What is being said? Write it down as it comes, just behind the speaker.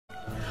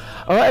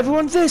Alright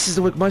everyone, this is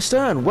the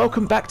Wigmeister and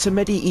welcome back to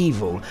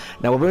Medievil.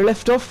 Now where we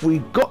left off, we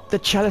got the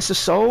Chalice of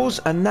Souls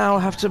and now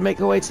have to make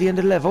our way to the end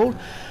of the level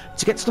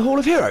to get to the Hall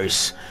of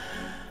Heroes.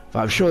 But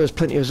I'm sure there's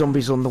plenty of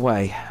zombies on the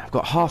way. I've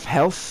got half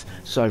health,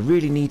 so I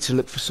really need to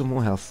look for some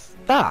more health.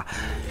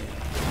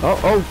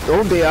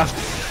 Oh dear.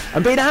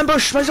 I'm being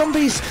ambushed by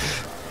zombies!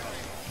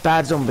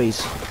 Bad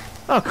zombies.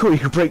 Oh cool,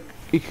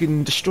 you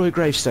can destroy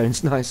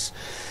gravestones, nice.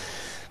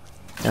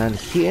 And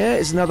here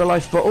is another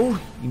life bottle.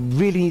 You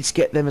really need to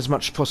get them as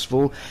much as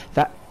possible.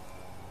 That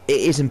it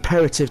is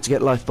imperative to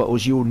get life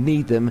bottles. You will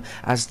need them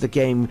as the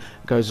game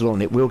goes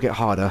along. It will get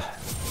harder.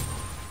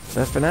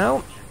 But for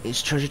now,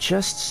 it's treasure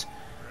chests.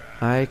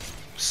 I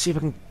see if I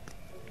can.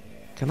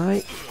 Can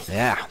I?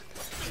 Yeah.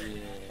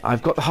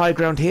 I've got the high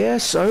ground here,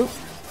 so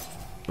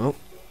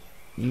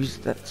use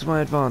that to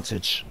my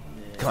advantage.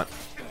 Come on.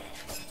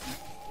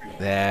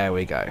 There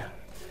we go.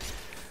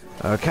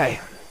 Okay.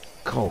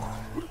 Cool.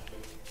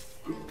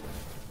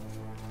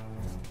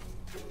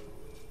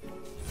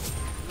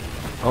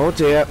 Oh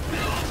dear,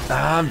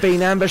 I'm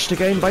being ambushed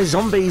again by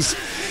zombies.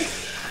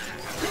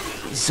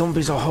 These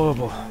zombies are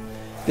horrible.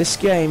 This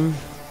game,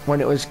 when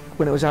it was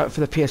out for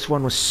the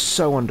PS1, was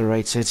so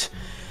underrated.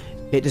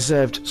 It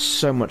deserved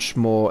so much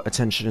more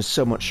attention and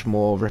so much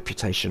more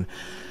reputation.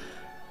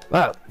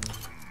 Well,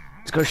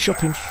 let's go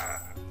shopping.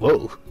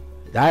 Whoa,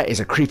 that is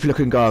a creepy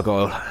looking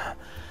gargoyle.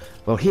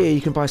 Well, here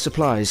you can buy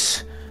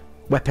supplies,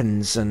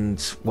 weapons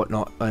and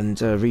whatnot, and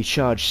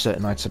recharge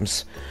certain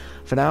items.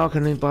 For now I can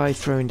only buy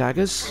throwing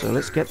daggers, so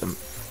let's get them.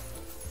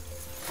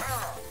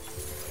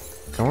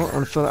 Come on, I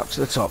want to fill it up to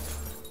the top.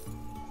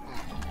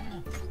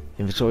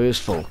 Inventory is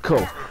full.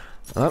 Cool.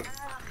 Oh,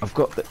 I've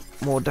got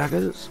more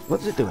daggers.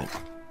 What's it doing?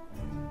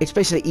 It's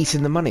basically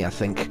eating the money, I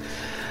think.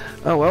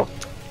 Oh well.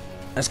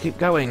 Let's keep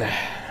going.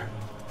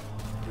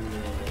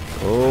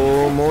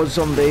 Oh, more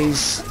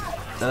zombies.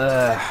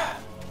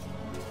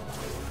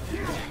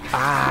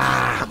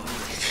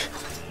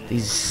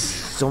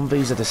 These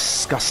zombies are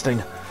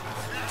disgusting.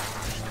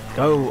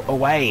 Go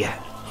away.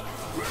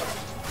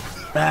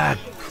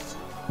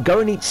 Go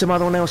and eat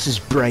someone else's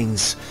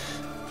brains.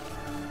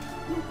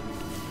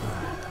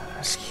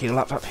 Let's heal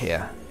up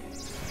here.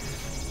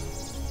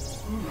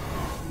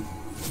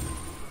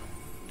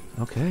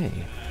 Okay.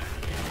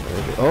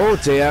 Oh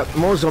dear,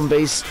 more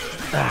zombies.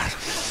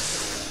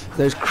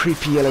 Those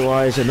creepy yellow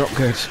eyes are not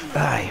good.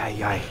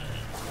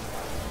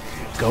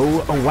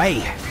 Go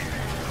away.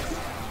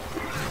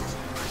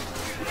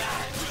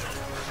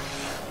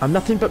 I'm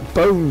nothing but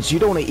bones. You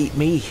don't want to eat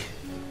me.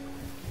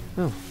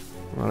 Oh,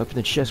 well, I'll open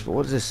the chest, but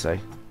what does this say?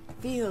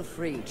 Feel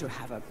free to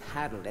have a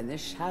paddle in the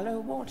shallow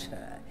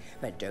water,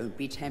 but don't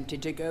be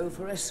tempted to go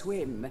for a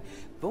swim.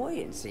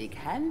 Buoyancy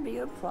can be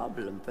a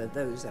problem for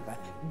those of a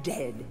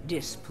dead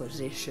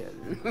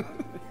disposition.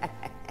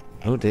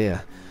 Oh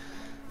dear.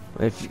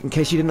 In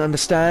case you didn't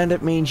understand,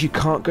 it means you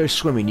can't go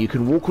swimming. You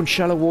can walk on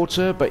shallow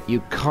water, but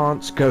you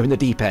can't go in the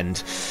deep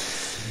end.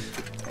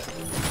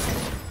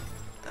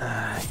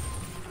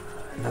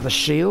 Another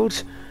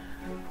shield.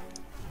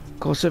 Of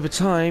course, over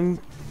time,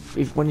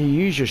 when you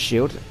use your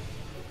shield,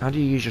 how do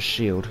you use your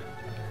shield?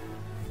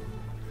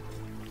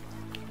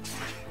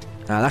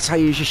 That's how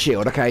you use your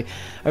shield. Okay.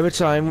 Over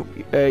time,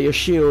 your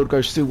shield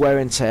goes through wear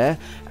and tear,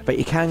 but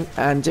you can,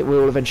 and it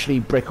will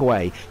eventually break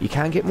away. You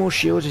can get more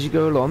shields as you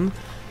go along.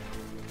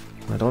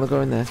 I don't want to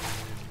go in there.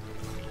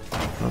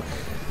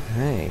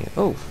 Okay.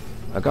 Oh,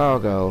 a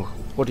gargoyle.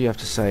 What do you have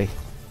to say?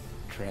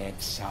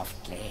 Tread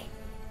softly.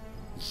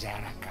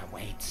 Zarok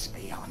awaits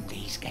beyond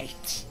these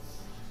gates.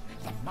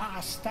 The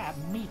master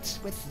meets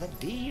with the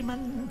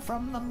demon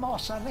from the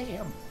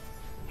mausoleum,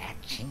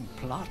 hatching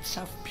plots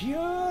of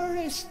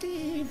purest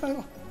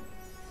evil.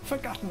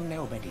 Forgotten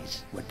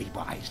nobodies would be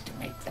wise to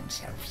make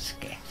themselves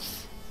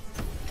scarce.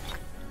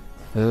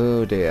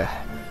 Oh dear.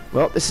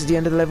 Well, this is the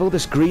end of the level.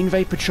 This green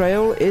vapor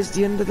trail is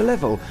the end of the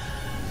level.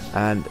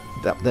 And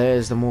up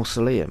there's the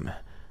mausoleum.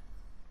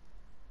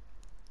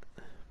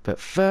 But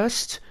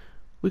first,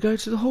 we go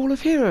to the Hall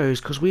of Heroes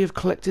because we have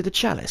collected a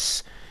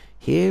chalice.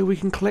 Here we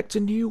can collect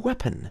a new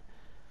weapon.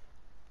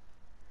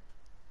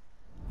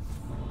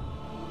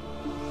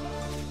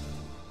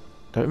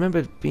 Don't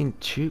remember being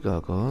two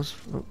gargoyles.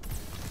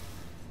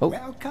 Oh.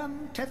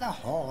 Welcome to the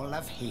Hall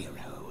of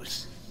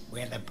Heroes,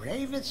 where the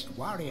bravest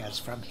warriors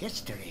from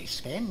history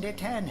spend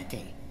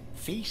eternity,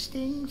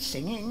 feasting,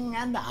 singing,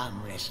 and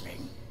arm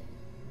wrestling.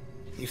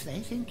 If they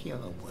think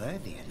you're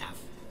worthy enough,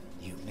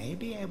 you may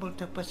be able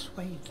to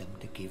persuade them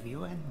to give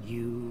you a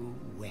new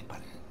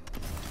weapon.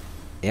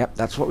 Yep,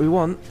 that's what we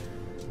want.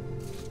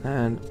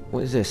 And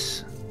what is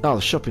this? Oh,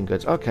 the shopping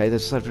goods. Okay,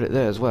 there's stuff for it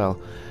there as well.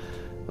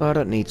 Well, I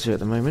don't need to at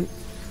the moment.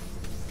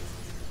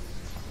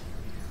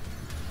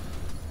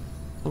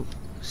 Oh,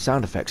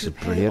 sound effects are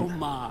brilliant. To pay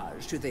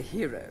homage to the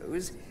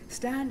heroes,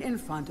 stand in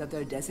front of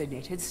their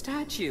designated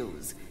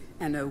statues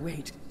and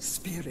await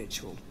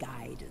spiritual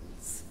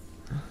guidance.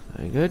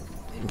 Very good.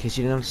 In case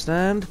you didn't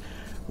understand,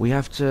 we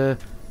have to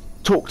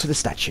talk to the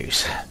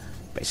statues,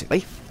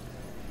 basically.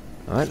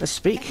 Alright, let's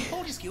speak.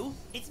 Fortescue,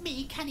 it's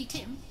me, Canny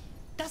Tim.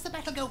 Does the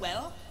battle go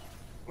well?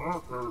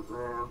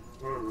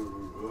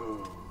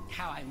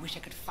 How I wish I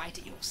could fight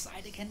at your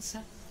side again,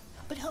 sir.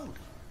 But hold,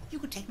 you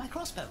could take my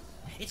crossbow.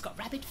 It's got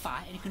rapid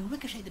fire and you can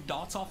ricochet the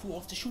darts off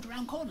walls to shoot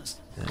around corners.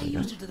 I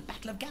used it at the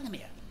Battle of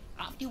Ganymede.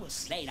 After you were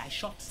slain, I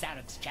shot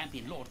Zarok's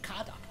champion, Lord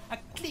Kardok. A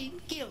clean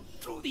kill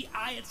through the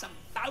eye at some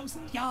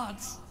 1,000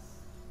 yards.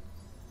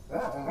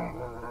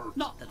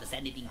 Not that there's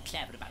anything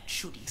clever about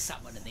shooting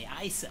someone in the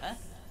eye, sir.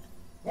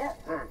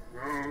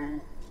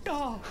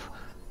 Oh,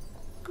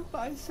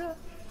 goodbye, sir.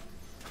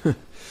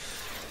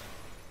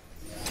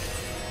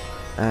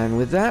 And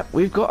with that,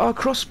 we've got our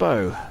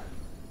crossbow.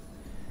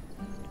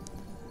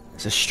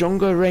 It's a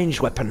stronger ranged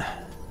weapon.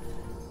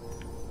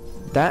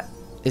 That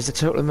is the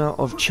total amount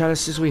of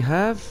chalices we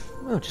have.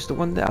 Oh, just the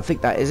one there. I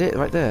think that is it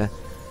right there.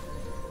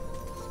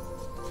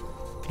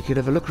 You could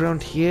have a look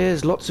around here.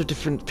 There's lots of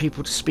different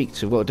people to speak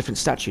to. Well, different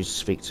statues to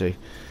speak to.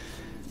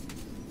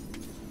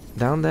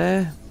 Down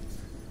there,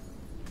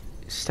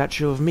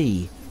 statue of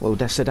me. Well,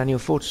 that's Sir Daniel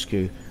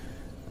Fortescue.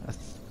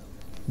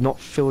 Not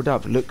filled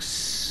up.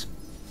 Looks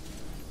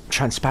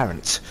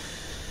transparent.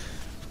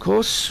 Of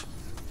course,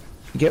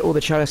 you get all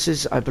the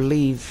chalices. I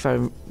believe, if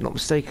I'm not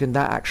mistaken,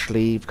 that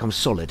actually becomes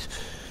solid.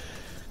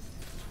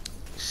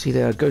 See,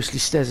 there are ghostly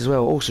stairs as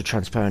well, also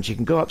transparent. You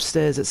can go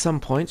upstairs at some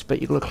point, but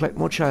you've got to collect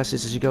more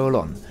chalices as you go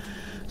along.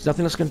 There's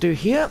nothing else I can do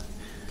here.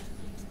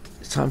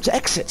 It's time to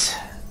exit.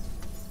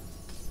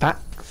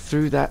 Back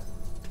through that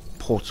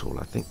portal,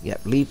 I think.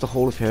 Yep, leave the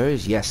Hall of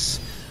Heroes,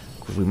 yes.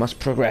 Because we must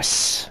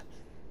progress.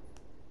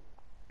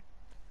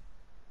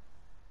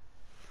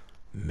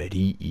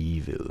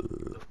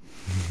 Medieval.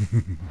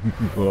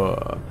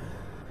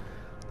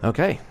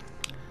 Okay.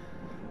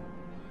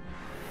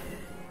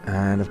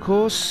 And of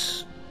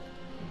course,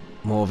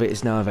 more of it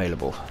is now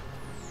available.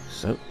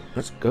 So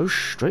let's go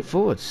straight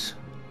forwards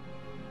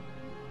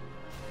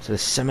to the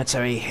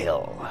Cemetery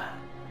Hill.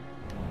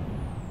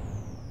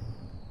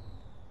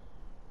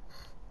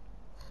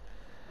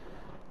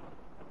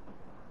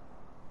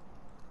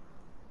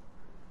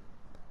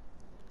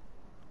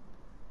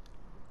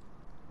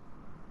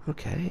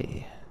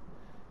 Okay.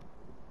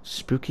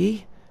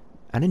 Spooky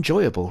and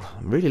enjoyable.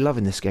 I'm really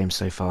loving this game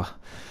so far.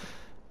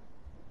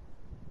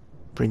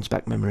 Brings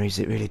back memories,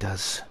 it really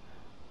does.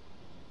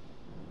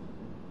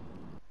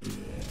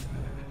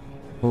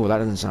 Oh, that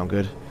doesn't sound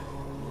good.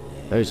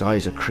 Those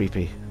eyes are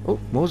creepy. Oh,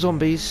 more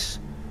zombies.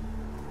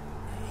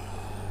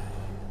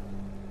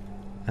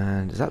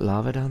 And is that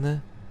lava down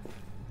there?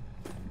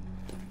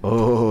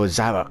 Oh,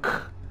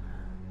 Zarok.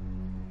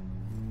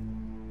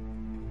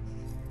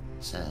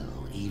 So,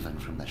 even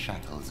from the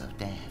shackles of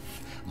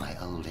death, my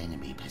old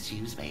enemy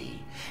pursues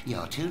me.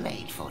 You're too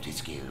late,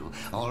 Fortescue.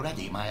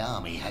 Already my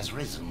army has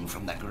risen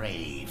from the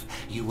grave.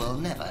 You will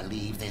never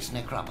leave this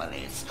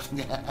necropolis.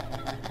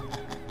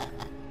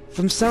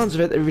 From the sounds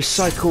of it, they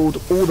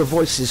recycled all the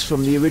voices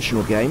from the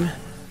original game.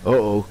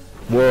 Uh-oh.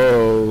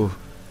 Whoa.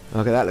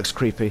 Okay, that looks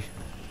creepy.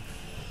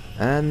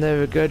 And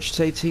they're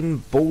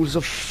regurgitating balls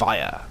of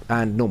fire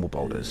and normal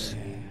boulders.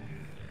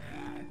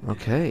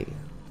 Okay.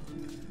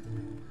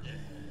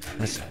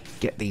 Let's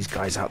get these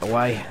guys out of the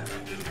way.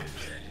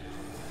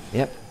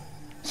 Yep.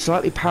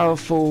 Slightly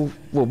powerful,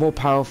 well, more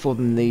powerful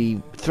than the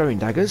throwing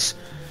daggers,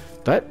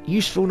 but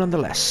useful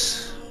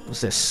nonetheless.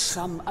 What's this?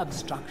 Some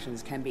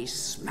obstructions can be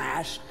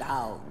smashed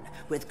down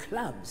with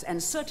clubs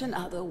and certain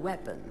other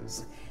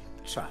weapons.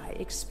 Try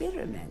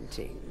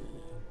experimenting.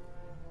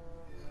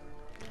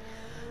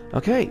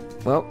 Okay,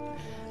 well,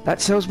 that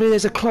tells me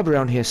there's a club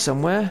around here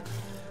somewhere.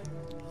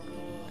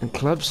 And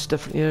clubs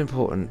definitely are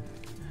important.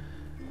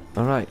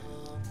 Alright.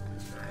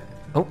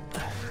 Oh.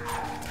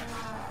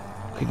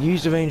 Could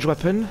use the ranged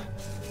weapon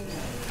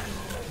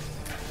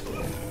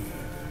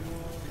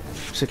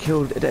to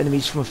kill the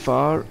enemies from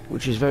afar,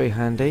 which is very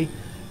handy.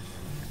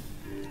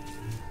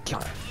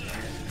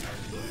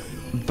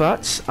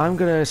 But I'm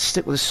gonna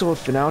stick with the sword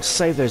for now to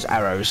save those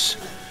arrows.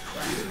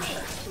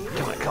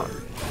 Come on, come on.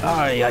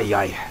 Ay, ay,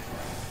 ay.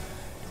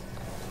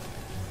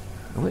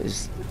 What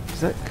is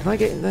that? Can I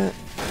get in there?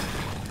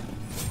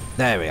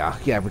 There we are.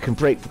 Yeah, we can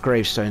break the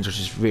gravestones, which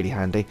is really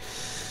handy.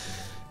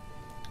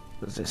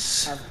 What's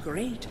this? Of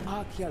great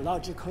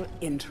archaeological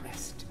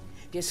interest.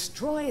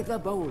 Destroy the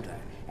boulder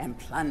and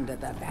plunder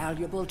the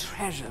valuable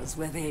treasures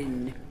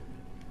within.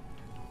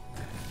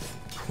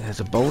 There's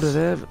a boulder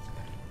there.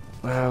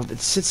 Well, it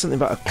said something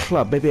about a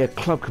club. Maybe a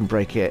club can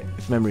break it,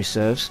 if memory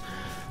serves.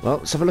 Well,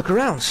 let's have a look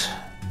around.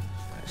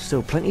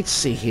 Still plenty to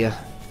see here.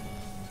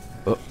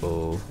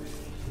 Uh-oh.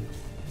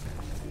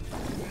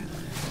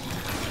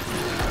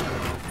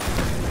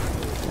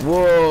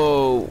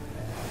 Whoa!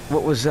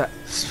 What was that?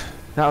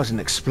 That was an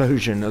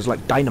explosion. It was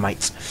like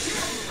dynamite.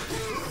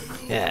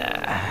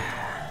 Yeah.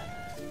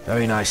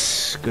 Very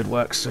nice. Good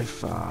work so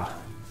far.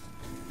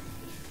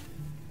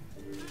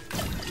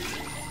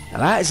 Now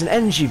that is an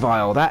energy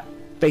vial. That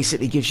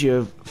basically gives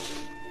you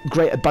a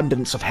great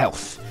abundance of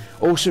health.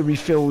 Also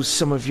refills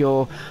some of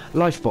your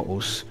life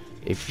bottles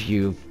if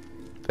you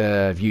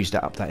have used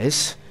that up, that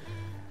is.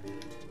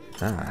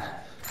 Ah.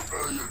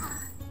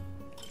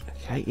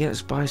 Okay, yeah,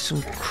 let's buy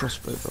some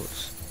crossbow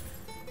bolts.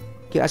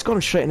 Yeah, it's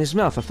gone straight in his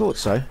mouth. I thought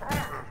so.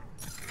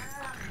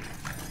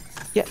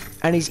 Yeah,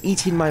 and he's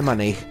eating my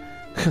money.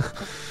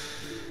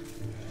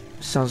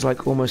 Sounds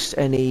like almost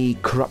any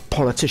corrupt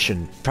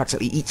politician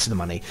practically eats the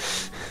money.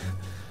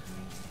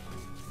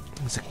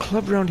 There's a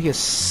club around here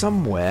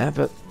somewhere,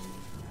 but...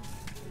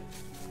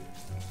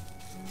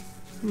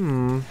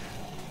 Is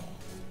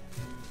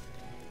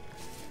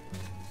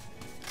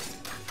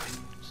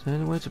there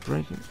any way to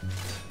break it?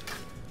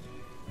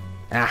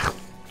 Ah!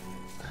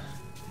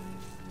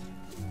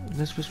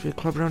 There's supposed to be a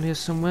club around here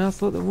somewhere? I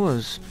thought there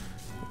was.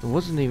 There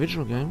was in the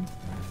original game.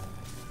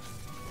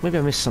 Maybe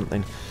I missed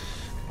something.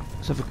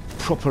 Let's have a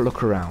proper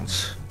look around.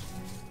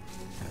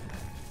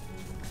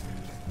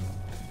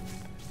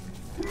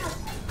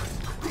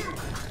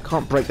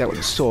 Can't break that with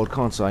a sword,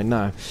 can't I?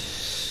 No.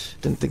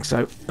 Didn't think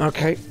so.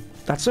 Okay.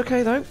 That's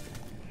okay, though.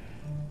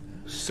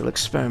 Still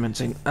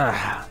experimenting.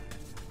 Ah.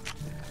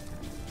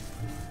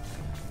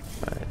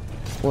 Right.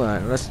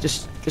 Well, let's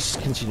just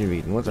continue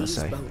reading. What did I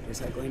say? These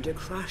boulders are going to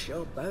crush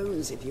your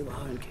bones if you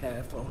aren't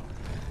careful.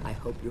 I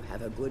hope you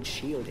have a good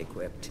shield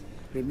equipped.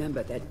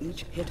 Remember that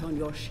each hit on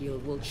your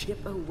shield will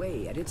chip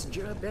away at its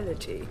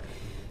durability.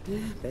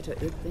 Better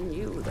it than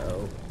you,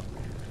 though.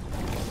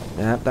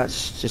 Yeah,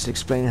 that's just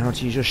explaining how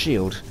to use your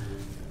shield.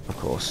 Of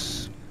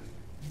course.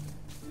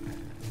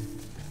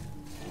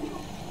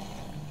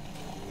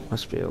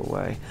 Must be a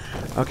way.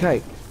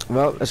 Okay,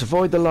 well, let's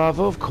avoid the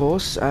lava, of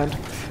course, and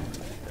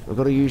we've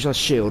got to use our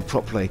shield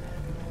properly.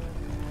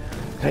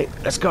 Okay,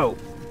 let's go.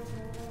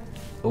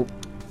 Oh,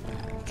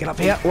 get up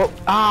here. Whoa.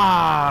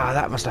 Ah,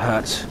 that must have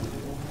hurt.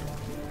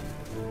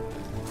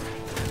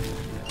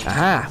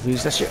 Aha, we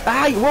use that shit.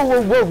 Ah, whoa,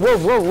 whoa, whoa, whoa,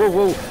 whoa, whoa,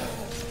 whoa.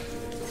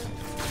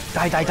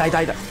 Die, die, die,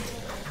 die, die.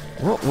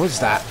 What was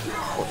that?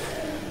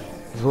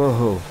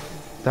 Whoa,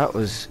 that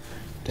was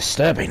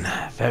disturbing.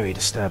 Very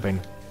disturbing.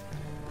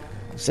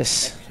 What's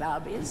this? The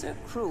club is a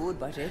crude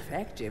but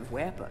effective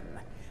weapon.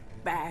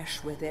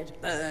 Bash with it,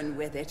 burn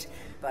with it,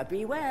 but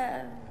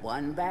beware,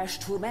 one bash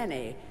too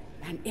many,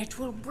 and it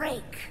will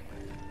break.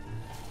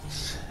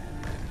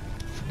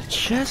 The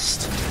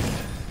chest.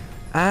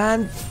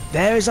 And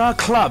there is our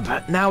club.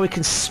 Now we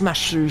can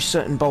smash through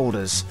certain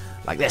boulders.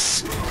 Like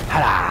this.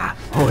 Ha-da!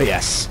 Oh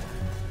yes.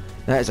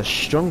 That is a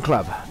strong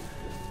club.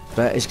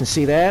 But as you can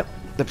see there,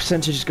 the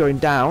percentage is going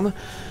down.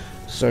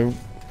 So,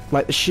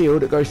 like the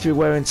shield, it goes through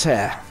wear and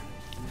tear.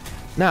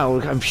 Now,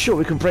 I'm sure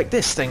we can break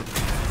this thing.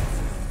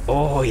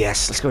 Oh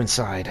yes, let's go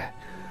inside.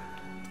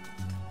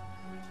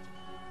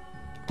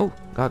 Oh,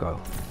 Gargo.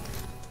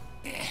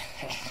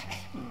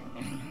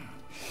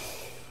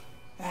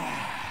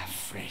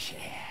 Fresh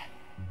air.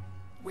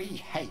 We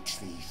hate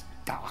these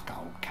dark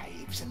old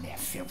caves and their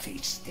filthy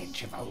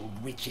stench of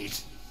old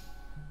witches.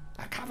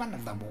 A coven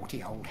of the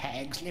warty old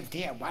hags lived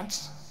here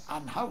once,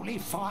 unholy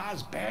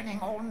fires burning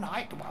all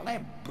night while they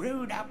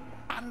brewed up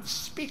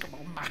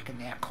unspeakable muck in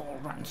their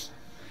cauldrons.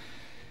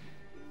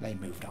 They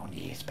moved on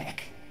years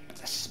back, but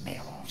the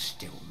smell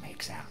still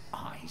makes our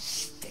eyes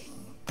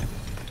sting.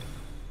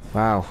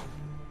 Wow.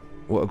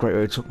 What a great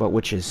way to talk about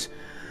witches.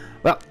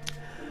 Well,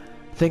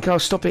 I think I'll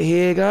stop it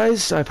here,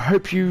 guys. I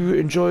hope you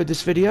enjoyed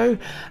this video.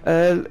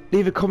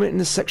 Leave a comment in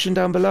the section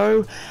down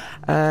below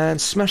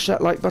and smash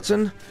that like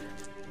button.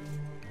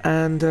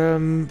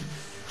 And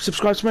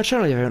subscribe to my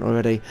channel if you haven't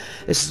already.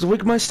 This is the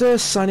Wigmeister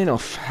signing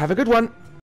off. Have a good one.